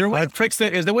 Well, is there a way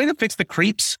to fix the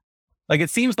creeps? Like, it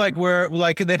seems like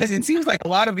it seems like a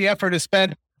lot of the effort is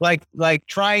spent like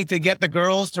trying to get the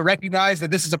girls to recognize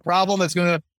that this is a problem that's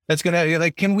going to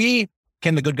like,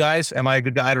 can the good guys, am I a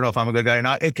good guy? I don't know if I'm a good guy or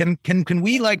not. Can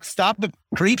we like stop the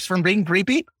creeps from being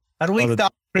creepy? How do we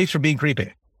stop creeps from being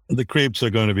creepy? The creeps are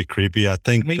going to be creepy. I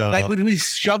think. Can we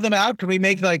shove them out? Can we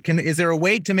make is there a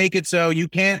way to make it so you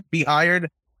can't be hired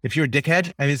if you're a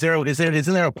dickhead? I mean,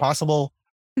 isn't there a possible?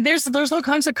 There's all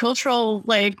kinds of cultural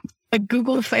like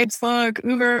Google, Facebook,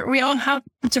 Uber. We all have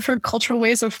different cultural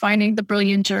ways of finding the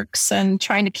brilliant jerks and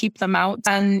trying to keep them out.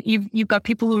 And you've got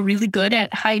people who are really good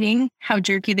at hiding how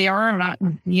jerky they are or not.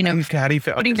 How do you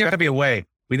feel? There's got to be a way.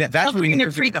 That's what we need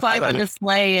to freak flag on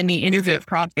display in the interview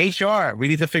process. HR. We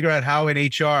need to figure out how in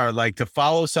HR, like to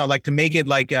follow some, like to make it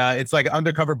like it's like an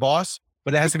undercover boss,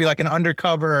 but it has to be like an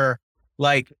undercover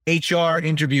like HR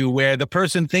interview where the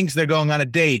person thinks they're going on a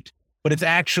date, but it's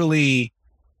actually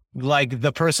like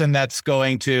the person that's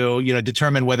going to,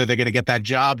 determine whether they're going to get that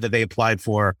job that they applied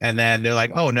for. And then they're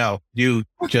like, oh no, you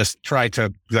just tried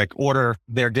to like order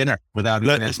their dinner without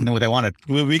knowing what they wanted.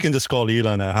 We can just call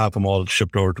Elon and have them all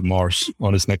shipped over to Mars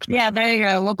on his next. Yeah, there you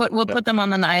go. We'll put them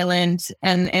on an island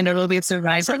and it'll be a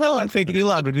survivor. I think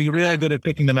Elon would be really good at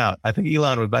picking them out. I think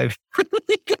Elon would be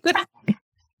really good.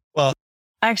 Well,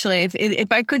 actually,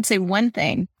 if I could say one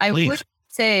thing, I would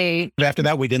say. After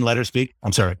that, we didn't let her speak.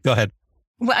 I'm sorry. Go ahead.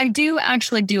 Well, I do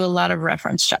actually do a lot of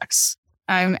reference checks.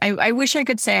 I wish I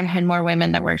could say I had more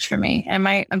women that worked for me. And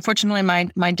unfortunately,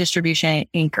 my distribution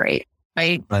ain't great.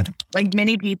 Right? Like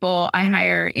many people, I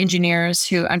hire engineers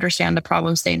who understand the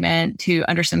problem statement, who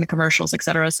understand the commercials, et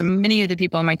cetera. So many of the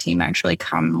people on my team actually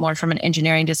come more from an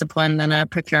engineering discipline than a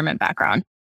procurement background.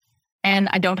 And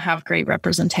I don't have great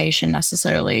representation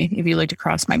necessarily if you look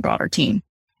across my broader team.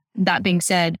 That being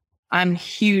said, I'm a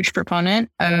huge proponent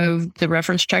of the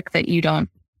reference check that you don't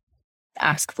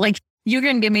ask. Like, you're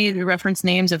going to give me the reference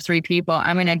names of 3 people.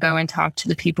 I'm going to go and talk to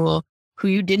the people who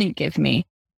you didn't give me.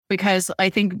 Because I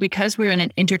think because we're in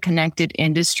an interconnected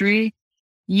industry,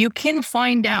 you can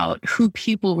find out who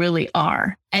people really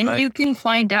are. And you can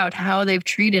find out how they've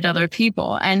treated other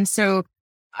people. And so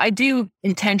I do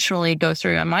intentionally go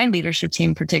through on my leadership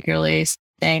team, particularly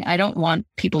saying, I don't want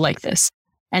people like this.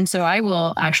 And so I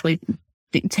will actually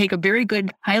take a very good,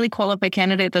 highly qualified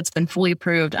candidate that's been fully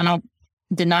approved, and I'll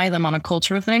deny them on a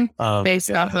cultural thing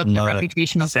based off of the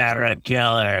reputation of Sarah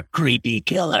killer, creepy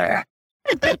killer.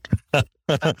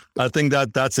 I think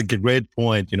that's a great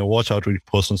point. Watch out what you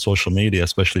post on social media,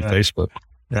 especially Facebook.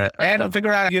 And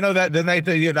figure out, that then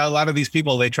a lot of these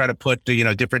people, they try to put,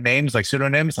 different names, like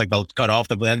pseudonyms, like they'll cut off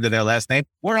the end of their last name.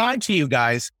 We're on to you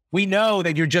guys. We know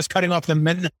that you're just cutting off the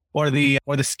min or the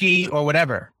ski or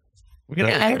whatever.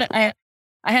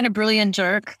 I had a brilliant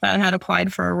jerk that had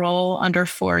applied for a role under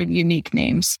 4 unique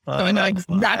names. So I know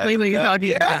exactly what you're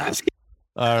talking about.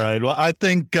 All right. Well, I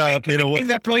think,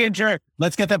 that brilliant jerk.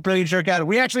 Let's get that brilliant jerk out.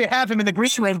 We actually have him in the green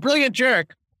room. Brilliant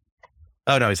jerk.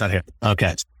 Oh, no, he's not here.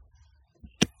 Okay.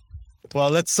 Well,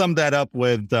 let's sum that up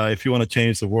with if you want to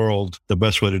change the world, the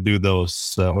best way to do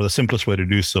those, or the simplest way to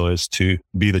do so, is to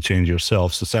be the change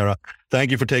yourself. So, Sarah, thank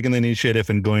you for taking the initiative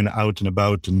and going out and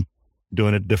about and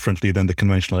doing it differently than the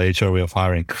conventional HR way of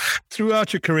hiring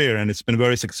throughout your career. And it's been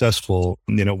very successful.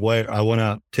 Where I want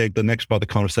to take the next part of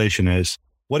the conversation is,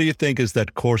 what do you think is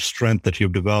that core strength that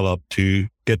you've developed to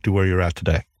get to where you're at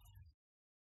today?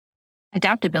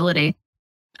 Adaptability,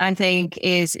 I think,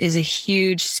 is a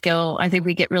huge skill. I think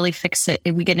we get really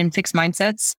we get in fixed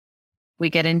mindsets. We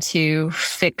get into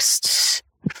fixed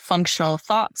functional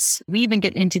thoughts. We even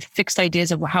get into fixed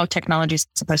ideas of how technology is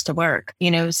supposed to work.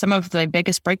 Some of the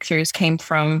biggest breakthroughs came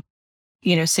from,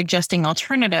 suggesting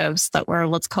alternatives that were,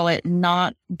 let's call it,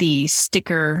 not the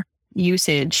sticker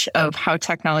usage of how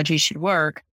technology should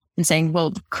work, and saying,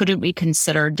 well, couldn't we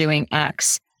consider doing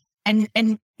X? And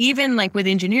even like with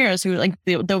engineers who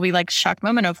there'll be like shock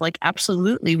moment of like,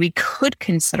 absolutely, we could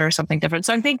consider something different.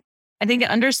 So I think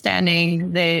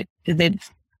understanding that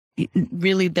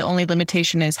really the only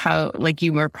limitation is how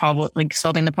you were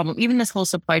solving the problem. Even this whole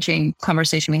supply chain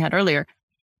conversation we had earlier,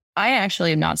 I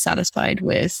actually am not satisfied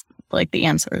with the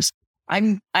answers.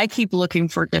 I keep looking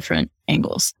for different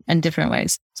angles and different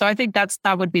ways. So I think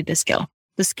that would be the skill.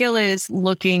 The skill is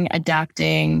looking,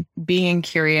 adapting, being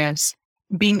curious,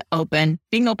 being open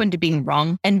to being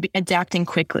wrong, and adapting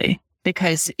quickly.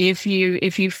 Because if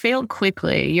you fail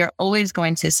quickly, you're always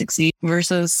going to succeed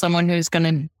versus someone who's going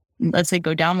to, let's say,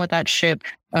 go down with that ship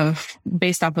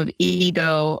based off of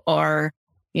ego or,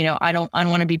 I don't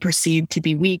want to be perceived to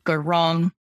be weak or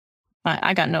wrong.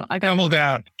 I got double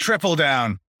down, triple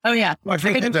down. Oh yeah.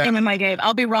 I'm in my game.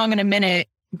 I'll be wrong in a minute,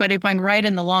 but if I'm right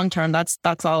in the long term, that's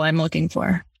all I'm looking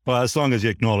for. Well, as long as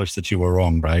you acknowledge that you were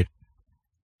wrong, right?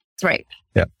 That's right.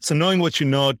 Yeah. So knowing what you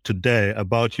know today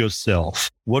about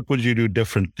yourself, what would you do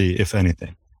differently, if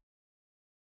anything?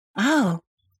 Oh,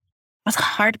 that's a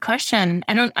hard question.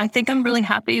 I think I'm really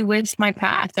happy with my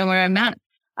path and where I'm at.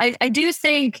 I do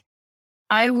think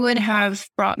I would have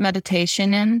brought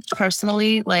meditation in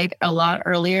personally, a lot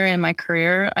earlier in my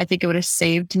career. I think it would have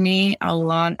saved me a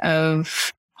lot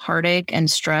of heartache and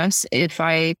stress if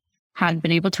I had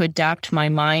been able to adapt my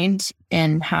mind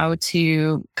and how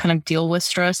to kind of deal with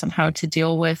stress and how to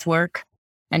deal with work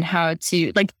and how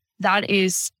to, that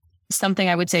is something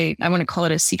I would say, I wouldn't call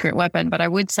it a secret weapon, but I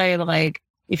would say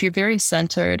if you're very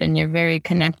centered and you're very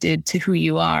connected to who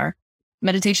you are,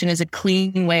 meditation is a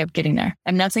clean way of getting there.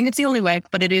 I'm not saying it's the only way,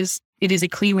 but it is a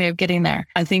clean way of getting there.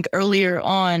 I think earlier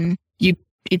on,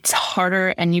 it's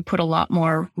harder and you put a lot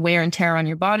more wear and tear on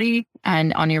your body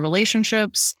and on your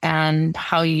relationships and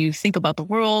how you think about the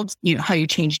world, how you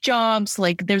change jobs.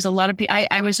 There's a lot of people.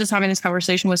 I was just having this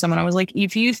conversation with someone. I was like,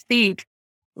 if you think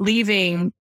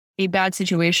leaving a bad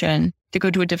situation to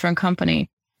go to a different company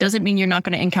doesn't mean you're not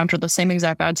going to encounter the same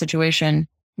exact bad situation,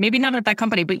 maybe not at that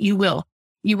company, but you will.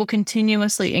 You will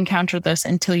continuously encounter this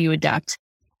until you adapt.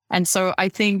 And so I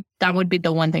think that would be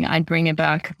the one thing I'd bring it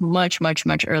back much, much,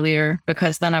 much earlier,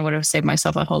 because then I would have saved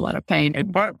myself a whole lot of pain.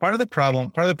 And part of the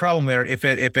problem there, if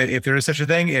there is such a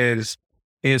thing, is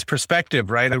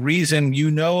perspective, right? The reason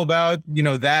about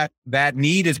that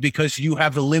need is because you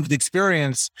have the lived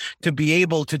experience to be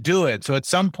able to do it. So at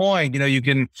some point, you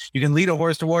can lead a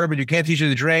horse to water, but you can't teach it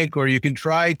to drink, or you can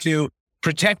try to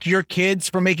protect your kids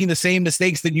from making the same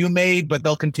mistakes that you made, but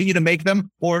they'll continue to make them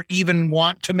or even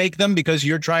want to make them because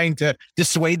you're trying to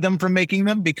dissuade them from making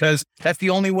them, because that's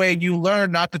the only way you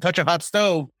learn not to touch a hot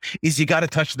stove is you got to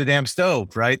touch the damn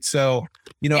stove, right? So,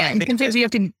 sometimes you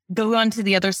have to go on to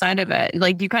the other side of it.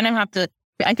 You kind of have to,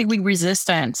 I think we're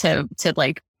resistant to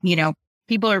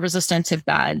people are resistant to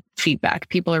bad feedback.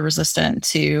 People are resistant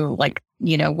to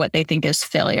what they think is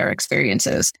failure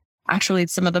experiences. Actually,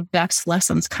 some of the best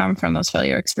lessons come from those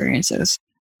failure experiences.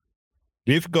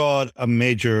 We've got a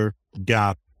major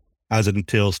gap as it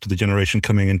entails to the generation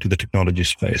coming into the technology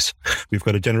space. We've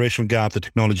got a generational gap, the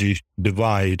technology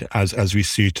divide as we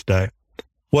see today.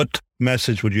 What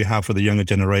message would you have for the younger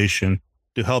generation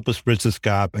to help us bridge this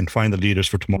gap and find the leaders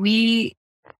for tomorrow? We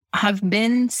have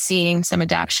been seeing some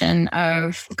adaptation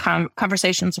of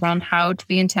conversations around how to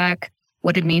be in tech,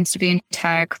 what it means to be in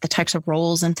tech, the types of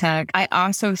roles in tech. I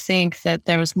also think that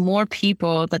there's more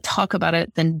people that talk about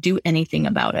it than do anything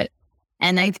about it.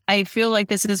 And I feel like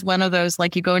this is one of those,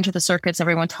 you go into the circuits,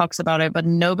 everyone talks about it, but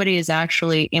nobody is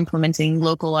actually implementing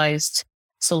localized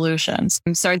solutions.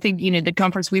 And so I think, the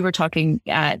conference we were talking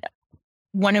at,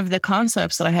 one of the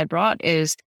concepts that I had brought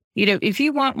is, if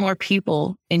you want more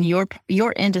people in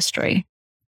your industry,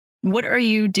 what are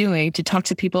you doing to talk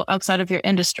to people outside of your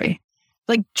industry?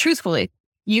 Like, truthfully,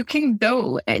 you can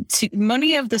go to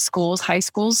many of the schools, high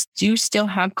schools do still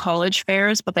have college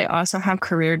fairs, but they also have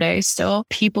career days still.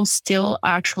 People still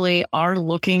actually are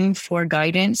looking for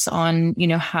guidance on,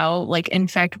 how, like, in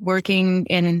fact, working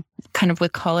in kind of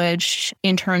with college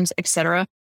interns, et cetera,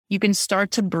 you can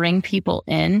start to bring people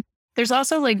in. There's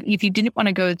also, like, if you didn't want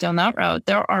to go down that route,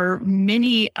 there are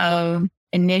many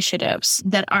initiatives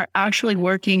that are actually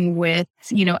working with,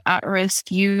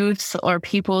 at-risk youth or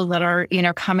people that are,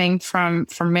 coming from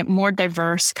more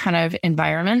diverse kind of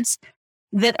environments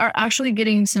that are actually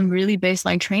getting some really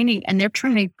baseline training, and they're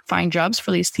trying to find jobs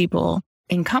for these people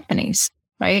in companies,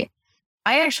 right?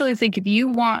 I actually think if you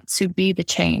want to be the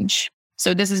change,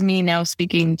 so this is me now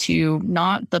speaking to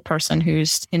not the person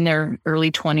who's in their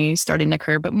early 20s starting their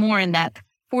career, but more in that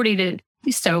 40 to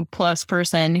so plus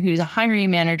person who's a hiring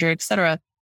manager, et cetera.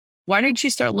 Why don't you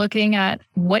start looking at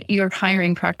what your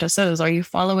hiring practice is? Are you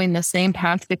following the same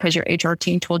path because your HR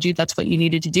team told you that's what you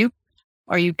needed to do?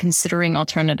 Are you considering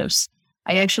alternatives?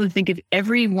 I actually think if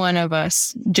every one of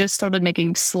us just started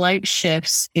making slight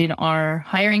shifts in our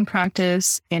hiring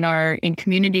practice, in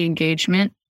community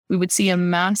engagement, we would see a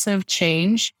massive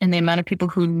change in the amount of people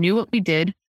who knew what we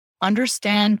did,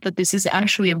 understand that this is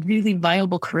actually a really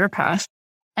viable career path,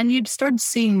 and you'd start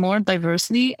seeing more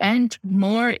diversity and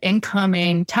more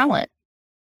incoming talent.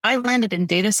 I landed in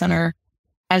data center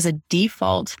as a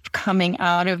default coming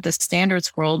out of the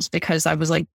standards world because I was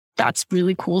like, that's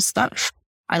really cool stuff.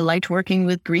 I liked working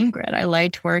with Green Grid. I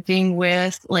liked working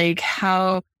with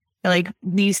how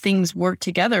these things work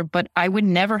together, but I would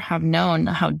never have known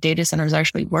how data centers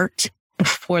actually worked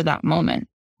before that moment.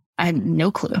 I had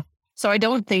no clue. So I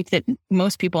don't think that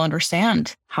most people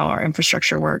understand how our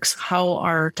infrastructure works, how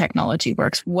our technology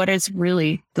works, what is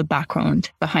really the background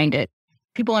behind it.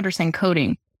 People understand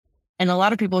coding. And a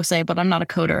lot of people say, but I'm not a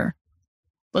coder.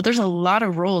 But there's a lot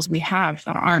of roles we have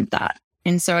that aren't that.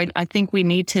 And so I think we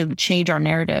need to change our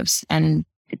narratives, and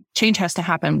change has to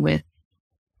happen with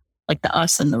the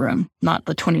us in the room, not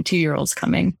the 22-year-olds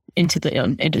coming into the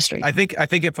industry. I think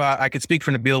if I could speak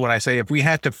for Nabil when I say, if we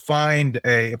had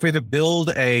to build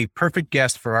a perfect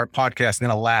guest for our podcast in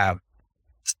a lab,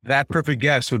 that perfect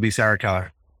guest would be Sarah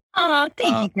Keller. Oh,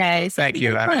 thank you guys. Thank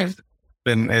you.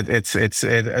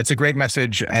 It's a great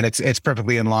message, and it's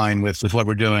perfectly in line with what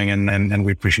we're doing, and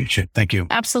we appreciate you. Thank you.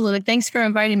 Absolutely. Thanks for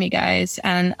inviting me, guys.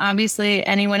 And obviously,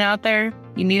 anyone out there,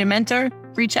 you need a mentor,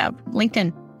 reach out.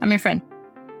 LinkedIn. I'm your friend.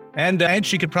 And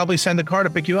she could probably send a car to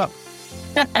pick you up.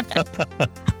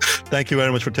 Thank you very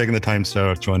much for taking the time,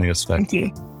 Sarah, joining us today. Thank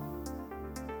you.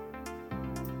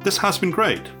 This has been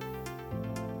great.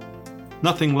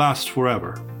 Nothing lasts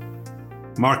forever.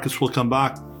 Markets will come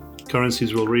back,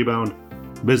 currencies will rebound,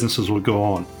 businesses will go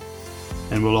on,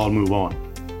 and we'll all move on.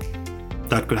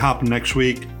 That could happen next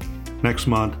week, next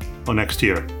month, or next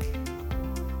year.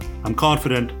 I'm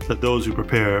confident that those who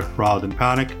prepare rather than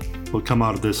panic will come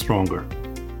out of this stronger.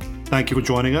 Thank you for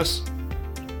joining us.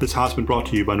 This has been brought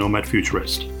to you by Nomad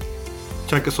Futurist.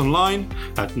 Check us online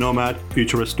at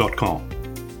nomadfuturist.com.